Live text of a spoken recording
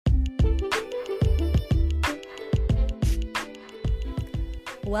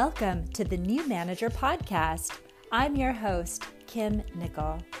Welcome to the New Manager Podcast. I'm your host, Kim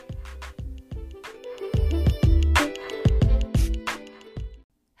Nickel.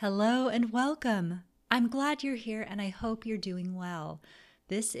 Hello and welcome. I'm glad you're here and I hope you're doing well.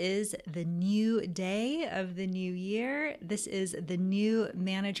 This is the new day of the new year. This is the New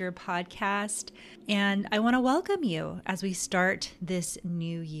Manager Podcast, and I want to welcome you as we start this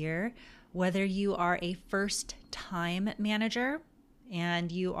new year. Whether you are a first-time manager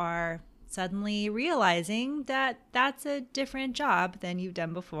and you are suddenly realizing that that's a different job than you've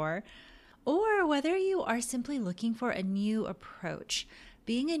done before, or whether you are simply looking for a new approach.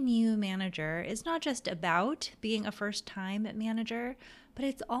 Being a new manager is not just about being a first-time manager, but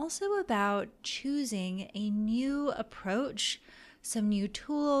it's also about choosing a new approach, some new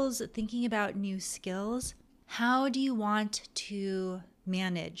tools, thinking about new skills. How do you want to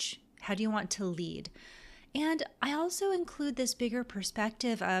manage? How do you want to lead? And I also include this bigger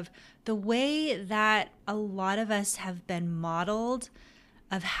perspective of the way that a lot of us have been modeled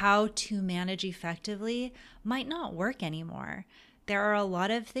of how to manage effectively might not work anymore. There are a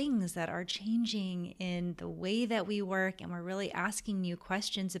lot of things that are changing in the way that we work, and we're really asking new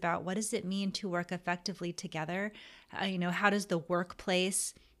questions about what does it mean to work effectively together? How does the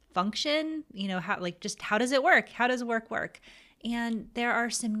workplace function? How does it work? How does work work? And there are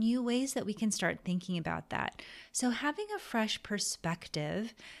some new ways that we can start thinking about that. So having a fresh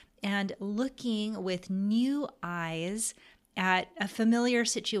perspective and looking with new eyes at a familiar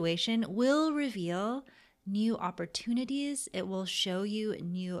situation will reveal new opportunities. It will show you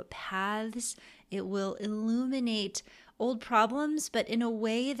new paths. It will illuminate old problems, but in a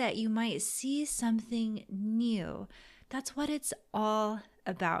way that you might see something new. That's what it's all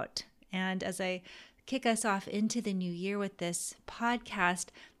about. And as I kick us off into the new year with this podcast,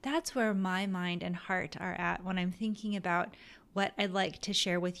 that's where my mind and heart are at when I'm thinking about what I'd like to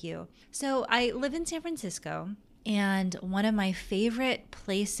share with you. So I live in San Francisco, and one of my favorite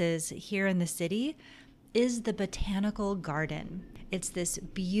places here in the city is the Botanical Garden. It's this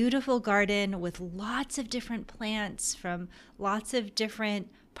beautiful garden with lots of different plants from lots of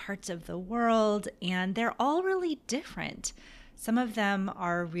different parts of the world, and they're all really different. Some of them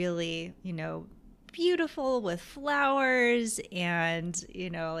are really, beautiful with flowers and,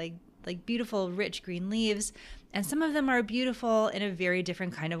 like beautiful rich green leaves. And some of them are beautiful in a very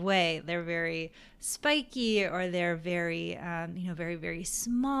different kind of way. They're very spiky, or they're very, very, very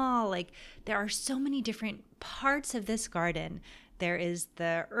small. Like, there are so many different parts of this garden. There is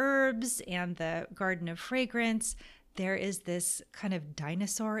the herbs and the garden of fragrance. There is this kind of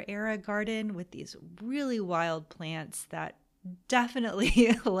dinosaur era garden with these really wild plants that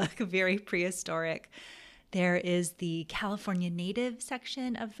definitely look very prehistoric. There is the California native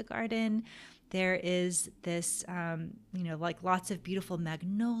section of the garden. There is this, like lots of beautiful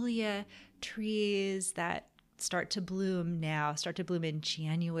magnolia trees that start to bloom in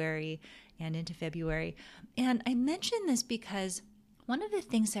January and into February. And I mention this because one of the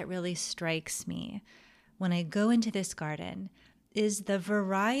things that really strikes me when I go into this garden is the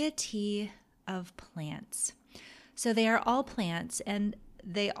variety of plants. So they are all plants, and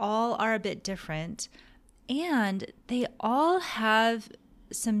they all are a bit different, and they all have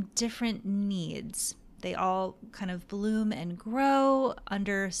some different needs. They all kind of bloom and grow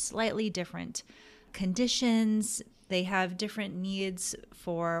under slightly different conditions. They have different needs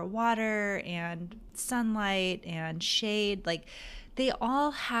for water and sunlight and shade. Like, they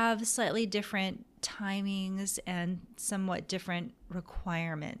all have slightly different timings and somewhat different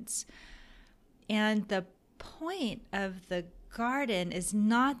requirements. And the point of the garden is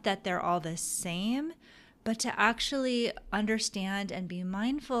not that they're all the same, but to actually understand and be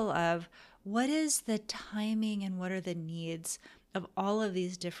mindful of what is the timing and what are the needs of all of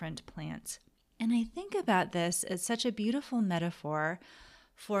these different plants. And I think about this as such a beautiful metaphor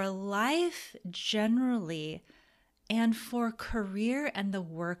for life generally, and for career and the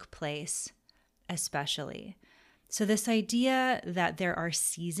workplace especially. So this idea that there are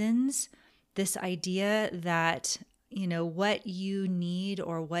seasons, this idea that, what you need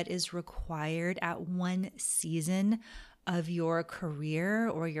or what is required at one season of your career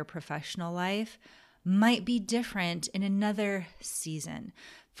or your professional life might be different in another season.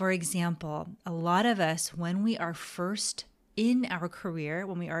 For example, a lot of us, when we are first in our career,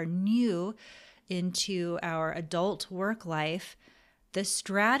 when we are new into our adult work life, the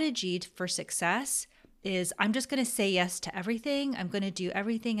strategy for success is I'm just going to say yes to everything. I'm going to do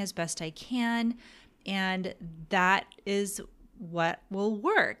everything as best I can. And that is what will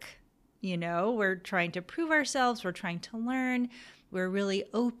work. We're trying to prove ourselves. We're trying to learn. We're really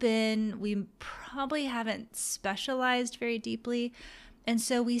open. We probably haven't specialized very deeply. And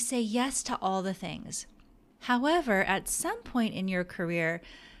so we say yes to all the things. However, at some point in your career,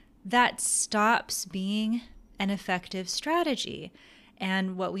 that stops being an effective strategy.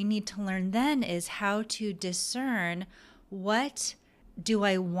 And what we need to learn then is how to discern, what do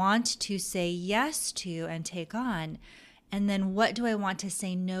I want to say yes to and take on? And then what do I want to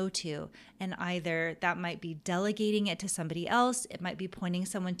say no to? And either that might be delegating it to somebody else, it might be pointing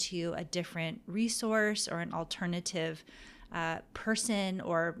someone to a different resource or an alternative person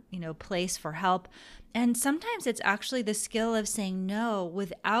or place for help. And sometimes it's actually the skill of saying no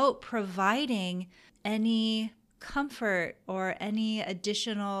without providing any comfort or any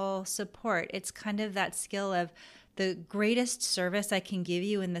additional support. It's kind of that skill of, the greatest service I can give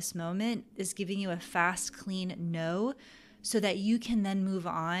you in this moment is giving you a fast, clean no, so that you can then move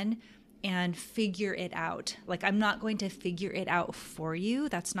on and figure it out. Like, I'm not going to figure it out for you.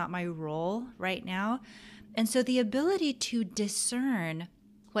 That's not my role right now. And so the ability to discern,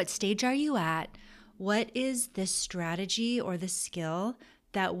 what stage are you at? What is the strategy or the skill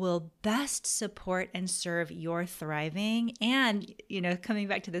that will best support and serve your thriving? And, coming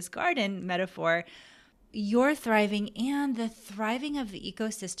back to this garden metaphor, your thriving and the thriving of the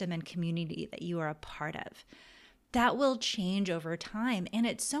ecosystem and community that you are a part of. That will change over time. And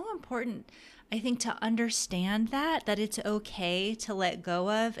it's so important, I think, to understand that it's okay to let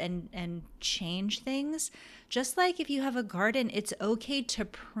go of and change things. Just like if you have a garden, it's okay to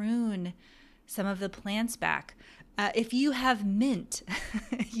prune some of the plants back. If you have mint,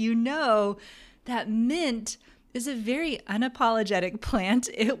 you know that mint is a very unapologetic plant.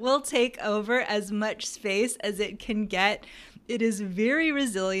 It will take over as much space as it can get. It is very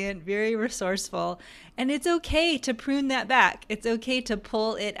resilient, very resourceful, and it's okay to prune that back. It's okay to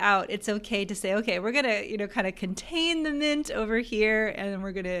pull it out. It's okay to say, okay, we're going to, kind of contain the mint over here, and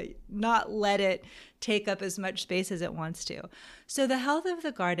we're going to not let it take up as much space as it wants to. So the health of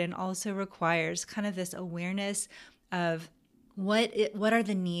the garden also requires kind of this awareness of what are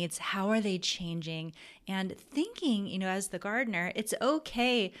the needs, how are they changing, and thinking, as the gardener, it's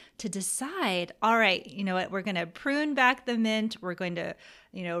okay to decide, all right, you know what, we're going to prune back the mint, we're going to,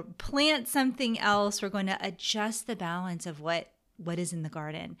 plant something else, we're going to adjust the balance of what is in the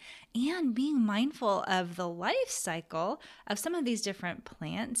garden, and being mindful of the life cycle of some of these different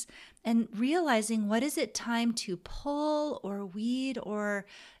plants and realizing what is it time to pull or weed or,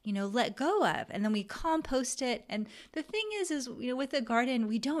 let go of. And then we compost it. And the thing is, with the garden,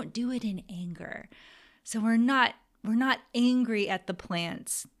 we don't do it in anger. So we're not angry at the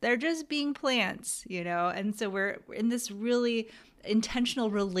plants. They're just being plants, and so we're in this really intentional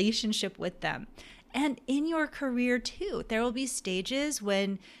relationship with them. And in your career too, there will be stages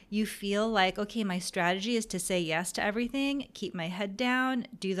when you feel like, okay, my strategy is to say yes to everything, keep my head down,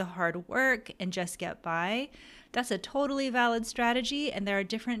 do the hard work, and just get by. That's a totally valid strategy. And there are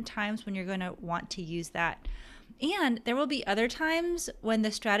different times when you're going to want to use that. And there will be other times when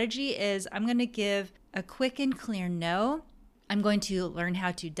the strategy is, I'm going to give a quick and clear no. I'm going to learn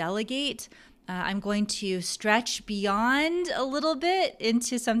how to delegate. I'm going to stretch beyond a little bit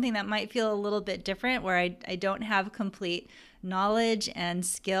into something that might feel a little bit different, where I don't have complete knowledge and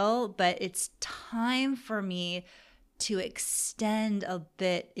skill, but it's time for me to extend a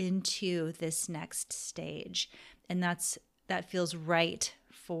bit into this next stage. And that feels right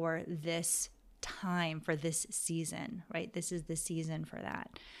for this time, for this season, right? This is the season for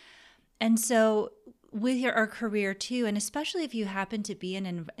that. And so with our career too, and especially if you happen to be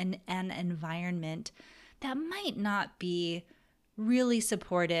in an environment that might not be really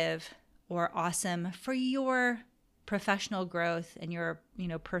supportive or awesome for your professional growth and your,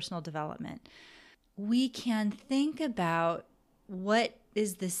 personal development, we can think about what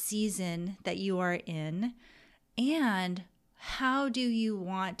is the season that you are in and how do you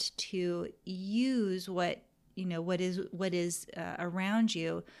want to use what is around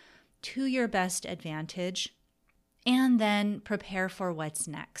you to your best advantage, and then prepare for what's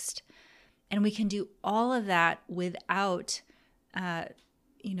next. And we can do all of that without,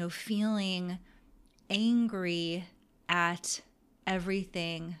 feeling angry at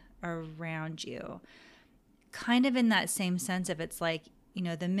everything around you. Kind of in that same sense of, it's like,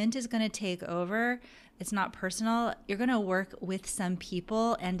 the mint is going to take over. It's not personal. You're going to work with some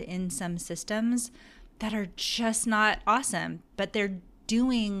people and in some systems that are just not awesome, but they're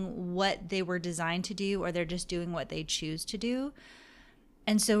doing what they were designed to do, or they're just doing what they choose to do.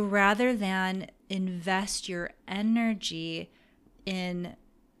 And so rather than invest your energy in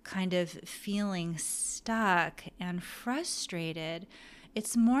kind of feeling stuck and frustrated,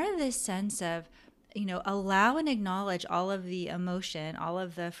 it's more this sense of, allow and acknowledge all of the emotion, all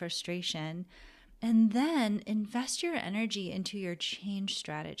of the frustration, And then invest your energy into your change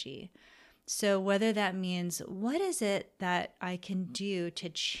strategy. So whether that means, what is it that I can do to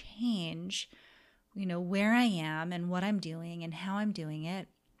change, where I am and what I'm doing and how I'm doing it?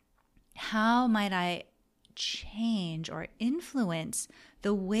 How might I change or influence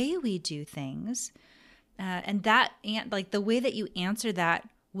the way we do things? And the way that you answer that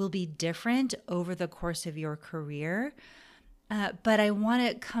will be different over the course of your career. But I want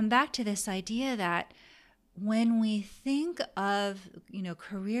to come back to this idea that when we think of,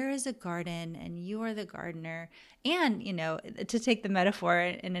 career as a garden and you are the gardener, and, to take the metaphor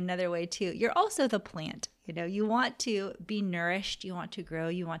in another way too, you're also the plant. You want to be nourished, you want to grow,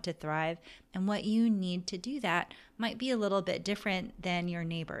 you want to thrive. And what you need to do that might be a little bit different than your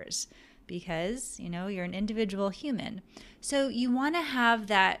neighbors because, you're an individual human. So you want to have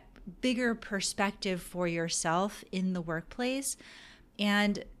that bigger perspective for yourself in the workplace.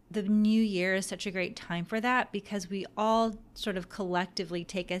 And the new year is such a great time for that because we all sort of collectively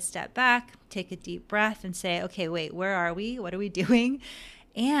take a step back, take a deep breath and say, okay, wait, where are we? What are we doing?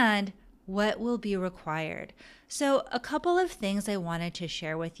 And what will be required? So a couple of things I wanted to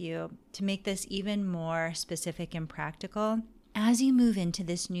share with you to make this even more specific and practical as you move into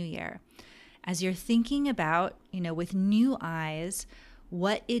this new year, as you're thinking about, with new eyes,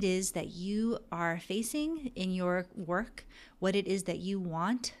 what it is that you are facing in your work, what it is that you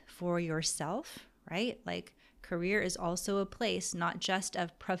want for yourself, right? Like career is also a place not just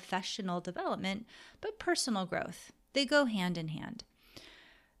of professional development, but personal growth. They go hand in hand.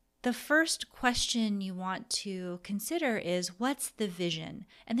 The first question you want to consider is, what's the vision?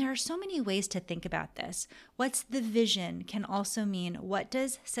 And there are so many ways to think about this. What's the vision can also mean, what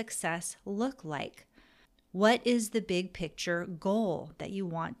does success look like? What is the big picture goal that you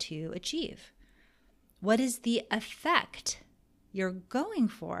want to achieve? What is the effect you're going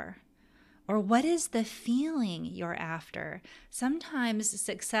for? Or what is the feeling you're after? Sometimes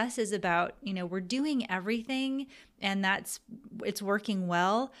success is about, we're doing everything and it's working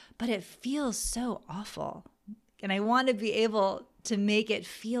well, but it feels so awful. And I want to be able to make it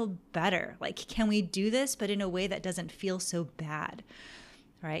feel better. Like, can we do this, but in a way that doesn't feel so bad?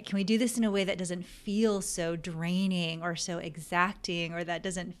 Right? Can we do this in a way that doesn't feel so draining or so exacting, or that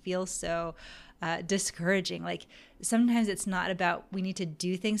doesn't feel so discouraging? Like sometimes it's not about we need to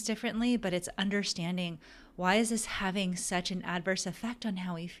do things differently, but it's understanding, why is this having such an adverse effect on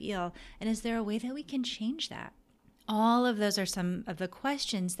how we feel? And is there a way that we can change that? All of those are some of the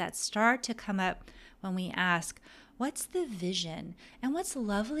questions that start to come up when we ask, what's the vision? And what's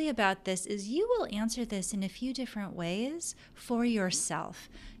lovely about this is you will answer this in a few different ways for yourself.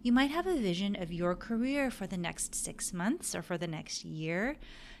 You might have a vision of your career for the next 6 months or for the next year.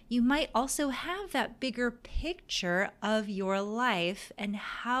 You might also have that bigger picture of your life and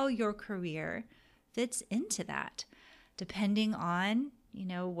how your career fits into that, depending on,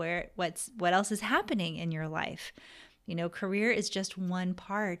 what else is happening in your life. Career is just one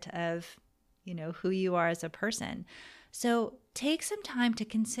part of who you are as a person. So take some time to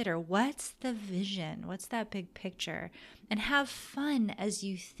consider, what's the vision? What's that big picture? And have fun as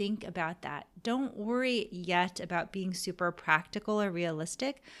you think about that. Don't worry yet about being super practical or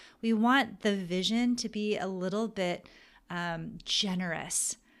realistic. We want the vision to be a little bit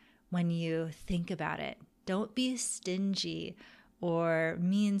generous when you think about it. Don't be stingy or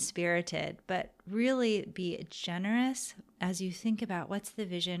mean-spirited, but really be generous as you think about, what's the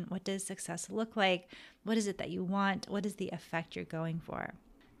vision? What does success look like? What is it that you want? What is the effect you're going for?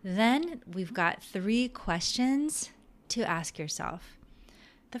 Then we've got 3 questions to ask yourself.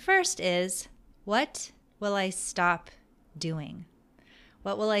 The first is, what will I stop doing?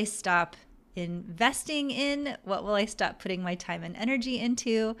 What will I stop investing in? What will I stop putting my time and energy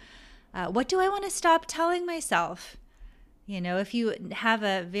into? What do I want to stop telling myself? If you have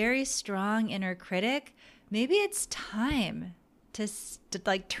a very strong inner critic, maybe it's time to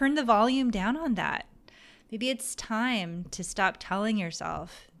turn the volume down on that. Maybe it's time to stop telling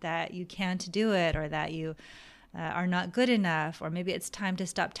yourself that you can't do it, or that you are not good enough. Or maybe it's time to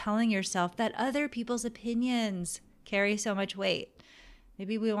stop telling yourself that other people's opinions carry so much weight.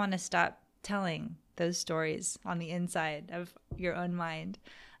 Maybe we want to stop telling those stories on the inside of your own mind.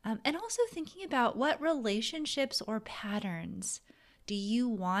 And also thinking about, what relationships or patterns do you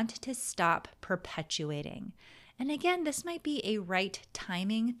want to stop perpetuating? And again, this might be a right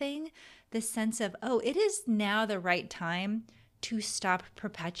timing thing, the sense of, it is now the right time to stop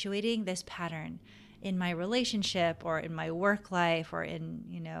perpetuating this pattern in my relationship or in my work life or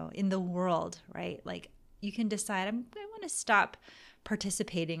in the world, right? Like you can decide, I want to stop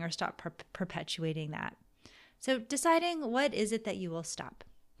participating or stop perpetuating that. So deciding, what is it that you will stop?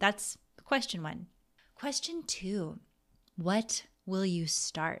 That's question 1. Question 2, what will you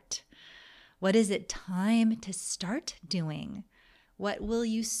start? What is it time to start doing? What will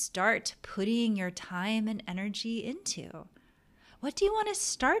you start putting your time and energy into? What do you want to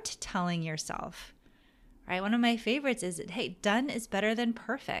start telling yourself? Right? One of my favorites is, hey, done is better than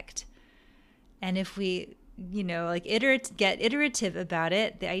perfect. And if we, get iterative about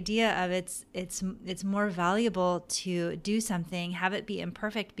it, the idea of it's more valuable to do something, have it be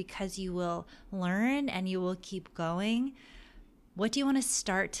imperfect because you will learn and you will keep going. What do you want to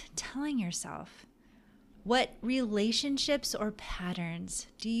start telling yourself? What relationships or patterns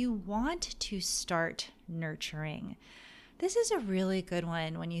do you want to start nurturing? This is a really good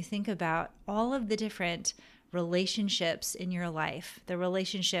one when you think about all of the different relationships in your life, the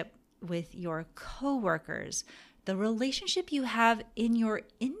relationship with your coworkers, the relationship you have in your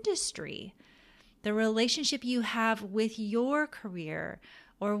industry, the relationship you have with your career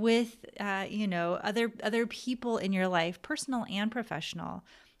or with, other people in your life, personal and professional.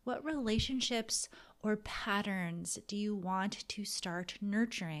 What relationships or patterns do you want to start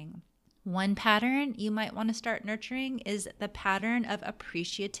nurturing? One pattern you might want to start nurturing is the pattern of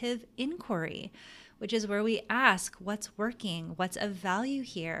appreciative inquiry, which is where we ask what's working, what's of value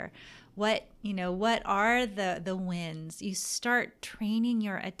here, what are the wins. You start training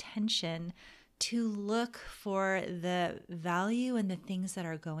your attention to look for the value and the things that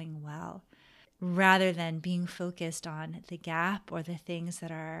are going well, rather than being focused on the gap or the things that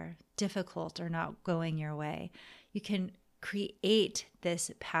are difficult or not going your way. You can create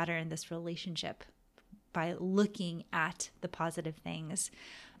this pattern, this relationship, by looking at the positive things.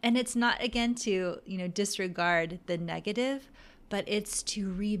 And it's not, again, to, disregard the negative, but it's to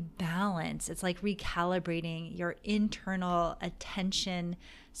rebalance. It's like recalibrating your internal attention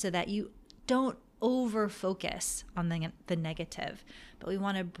so that you don't over focus on the negative, but we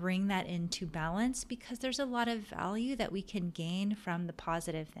want to bring that into balance because there's a lot of value that we can gain from the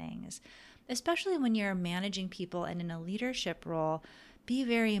positive things. Especially when you're managing people and in a leadership role, be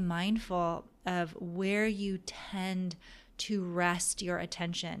very mindful of where you tend to rest your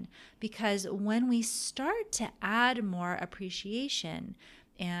attention, because when we start to add more appreciation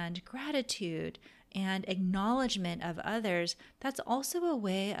and gratitude and acknowledgement of others, that's also a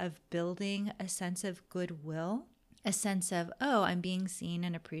way of building a sense of goodwill, a sense of, oh, I'm being seen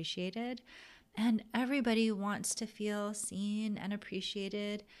and appreciated. And everybody wants to feel seen and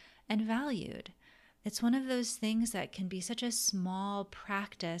appreciated and valued. It's one of those things that can be such a small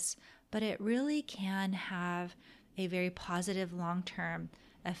practice, but it really can have a very positive long-term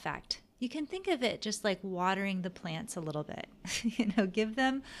effect. You can think of it just like watering the plants a little bit. Give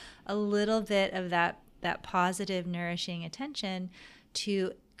them a little bit of that positive, nourishing attention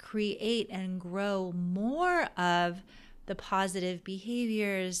to create and grow more of the positive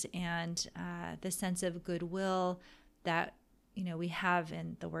behaviors and the sense of goodwill that we have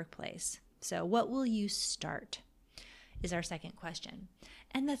in the workplace. So what will you start is our second question.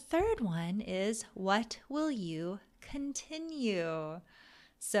 And the third one is, what will you continue?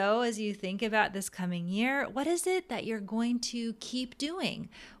 So as you think about this coming year, what is it that you're going to keep doing?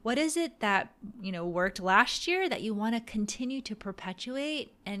 What is it that, worked last year that you want to continue to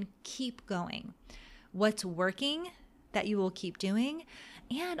perpetuate and keep going? What's working that you will keep doing?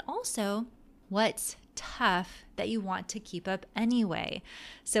 And also, what's tough that you want to keep up anyway?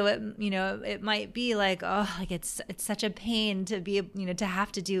 So it might be like, it's such a pain to be, to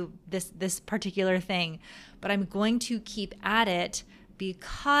have to do this particular thing, but I'm going to keep at it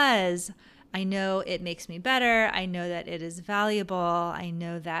because I know it makes me better. I know that it is valuable. I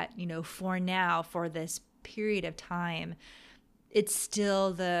know that, for now, for this period of time, it's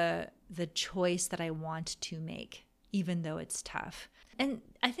still the choice that I want to make, even though it's tough. And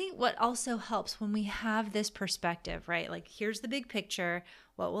I think what also helps when we have this perspective, right? Like, here's the big picture.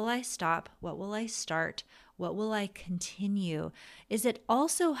 What will I stop? What will I start? What will I continue? Is it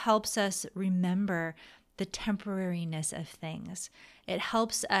also helps us remember the temporariness of things. It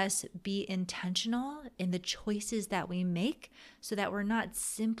helps us be intentional in the choices that we make so that we're not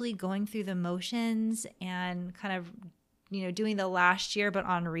simply going through the motions and kind of, doing the last year, but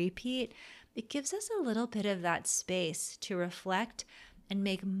on repeat. It gives us a little bit of that space to reflect and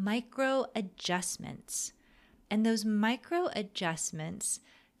make micro adjustments. And those micro adjustments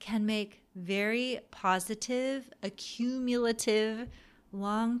can make very positive, accumulative,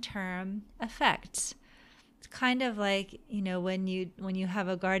 long-term effects. It's kind of like, when you have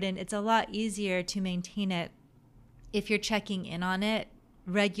a garden, it's a lot easier to maintain it if you're checking in on it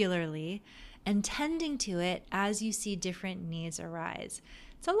regularly and tending to it as you see different needs arise.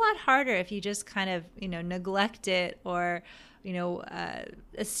 It's a lot harder if you just kind of, neglect it or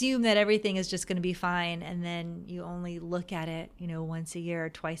assume that everything is just going to be fine, and then you only look at it, once a year or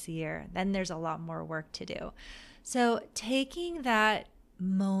twice a year. Then there's a lot more work to do. So taking that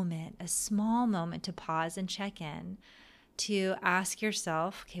moment, a small moment to pause and check in, to ask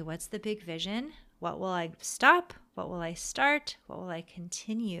yourself, okay, what's the big vision? What will I stop? What will I start? What will I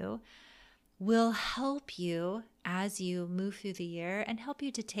continue? Will help you as you move through the year and help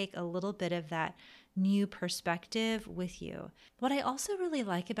you to take a little bit of that new perspective with you. What I also really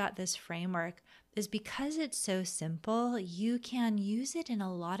like about this framework is because it's so simple, you can use it in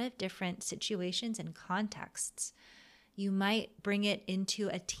a lot of different situations and contexts. You might bring it into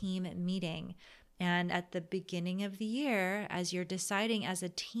a team meeting. And at the beginning of the year, as you're deciding as a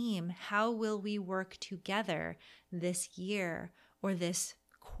team, how will we work together this year or this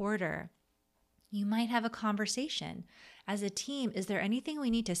quarter? You might have a conversation as a team. Is there anything we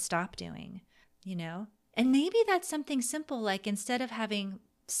need to stop doing? And maybe that's something simple, like instead of having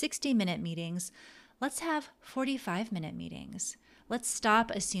 60-minute meetings, let's have 45-minute meetings. Let's stop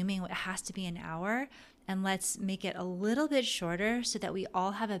assuming it has to be an hour, and let's make it a little bit shorter so that we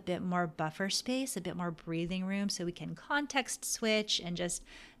all have a bit more buffer space, a bit more breathing room, so we can context switch and just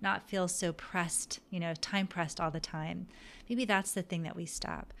not feel so pressed, time pressed all the time. Maybe that's the thing that we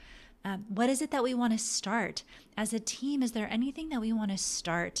stop. What is it that we want to start? As a team, is there anything that we want to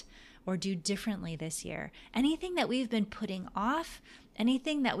start or do differently this year? Anything that we've been putting off?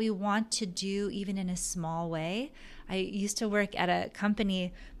 Anything that we want to do even in a small way? I used to work at a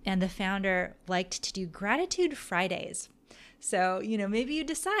company and the founder liked to do gratitude Fridays. So, maybe you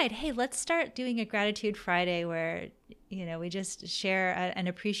decide, hey, let's start doing a gratitude Friday where, we just share an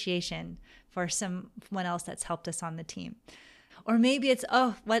appreciation for someone else that's helped us on the team. Or maybe it's,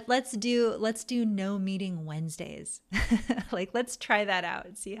 let's do no meeting Wednesdays. Let's try that out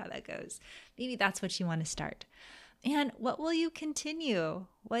and see how that goes. Maybe that's what you want to start. And what will you continue?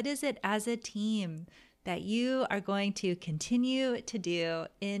 What is it as a team that you are going to continue to do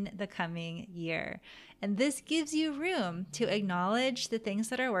in the coming year? And this gives you room to acknowledge the things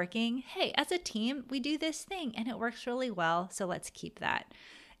that are working. Hey, as a team, we do this thing and it works really well, so let's keep that.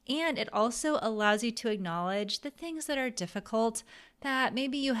 And it also allows you to acknowledge the things that are difficult that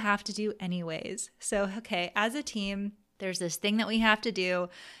maybe you have to do anyways. So, okay, as a team, there's this thing that we have to do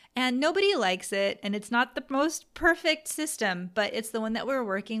and nobody likes it. And it's not the most perfect system, but it's the one that we're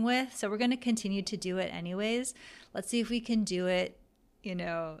working with. So we're going to continue to do it anyways. Let's see if we can do it,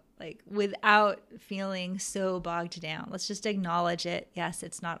 without feeling so bogged down. Let's just acknowledge it. Yes,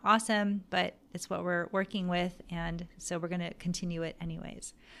 it's not awesome, but it's what we're working with. And so we're going to continue it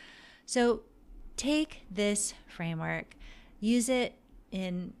anyways. So take this framework, use it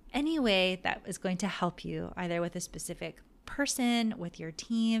in any way that is going to help you, either with a specific person, with your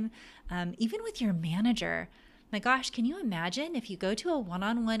team, even with your manager. My gosh, can you imagine if you go to a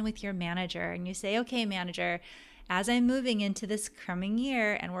one-on-one with your manager and you say, okay, manager, as I'm moving into this coming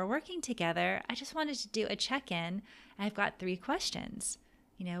year and we're working together, I just wanted to do a check-in. I've got 3 questions.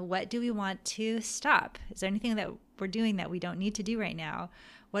 What do we want to stop? Is there anything that we're doing that we don't need to do right now?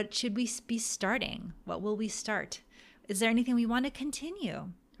 What should we be starting? What will we start? Is there anything we want to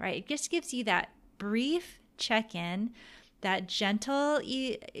continue? Right? It just gives you that brief check-in, that gentle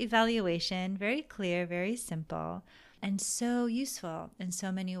evaluation, very clear, very simple, and so useful in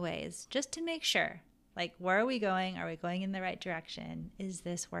so many ways, just to make sure. Where are we going? Are we going in the right direction? Is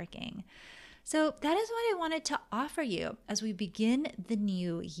this working? So that is what I wanted to offer you as we begin the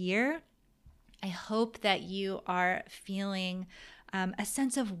new year. I hope that you are feeling a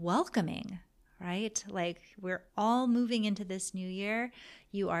sense of welcoming, right? We're all moving into this new year.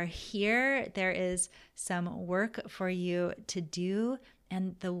 You are here. There is some work for you to do.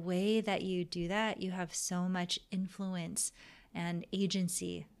 And the way that you do that, you have so much influence and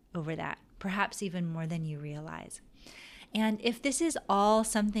agency over that, perhaps even more than you realize. And if this is all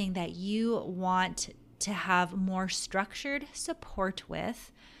something that you want to have more structured support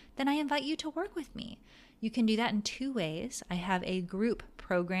with, then I invite you to work with me. You can do that in 2 ways. I have a group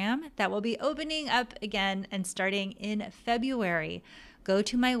program that will be opening up again and starting in February. Go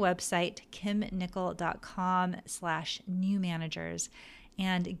to my website, kimnicol.com/new managers,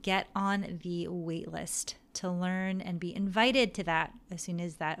 and get on the wait list to learn and be invited to that as soon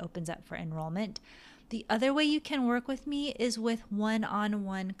as that opens up for enrollment. The other way you can work with me is with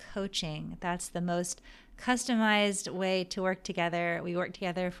one-on-one coaching. That's the most customized way to work together. We work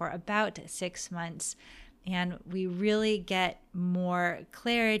together for about 6 months, and we really get more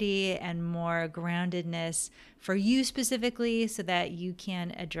clarity and more groundedness for you specifically so that you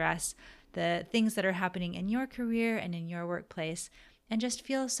can address the things that are happening in your career and in your workplace and just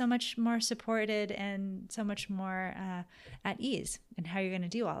feel so much more supported and so much more at ease in how you're going to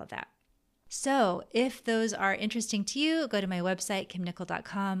do all of that. So if those are interesting to you, go to my website,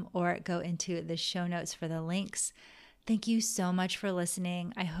 kimnicol.com, or go into the show notes for the links. Thank you so much for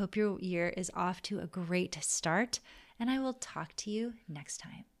listening. I hope your year is off to a great start, and I will talk to you next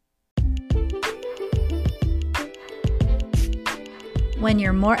time. When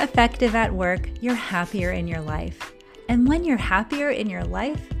you're more effective at work, you're happier in your life. And when you're happier in your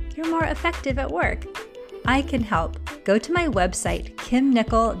life, you're more effective at work. I can help. Go to my website,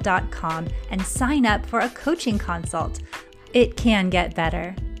 kimnicol.com, and sign up for a coaching consult. It can get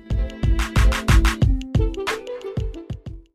better.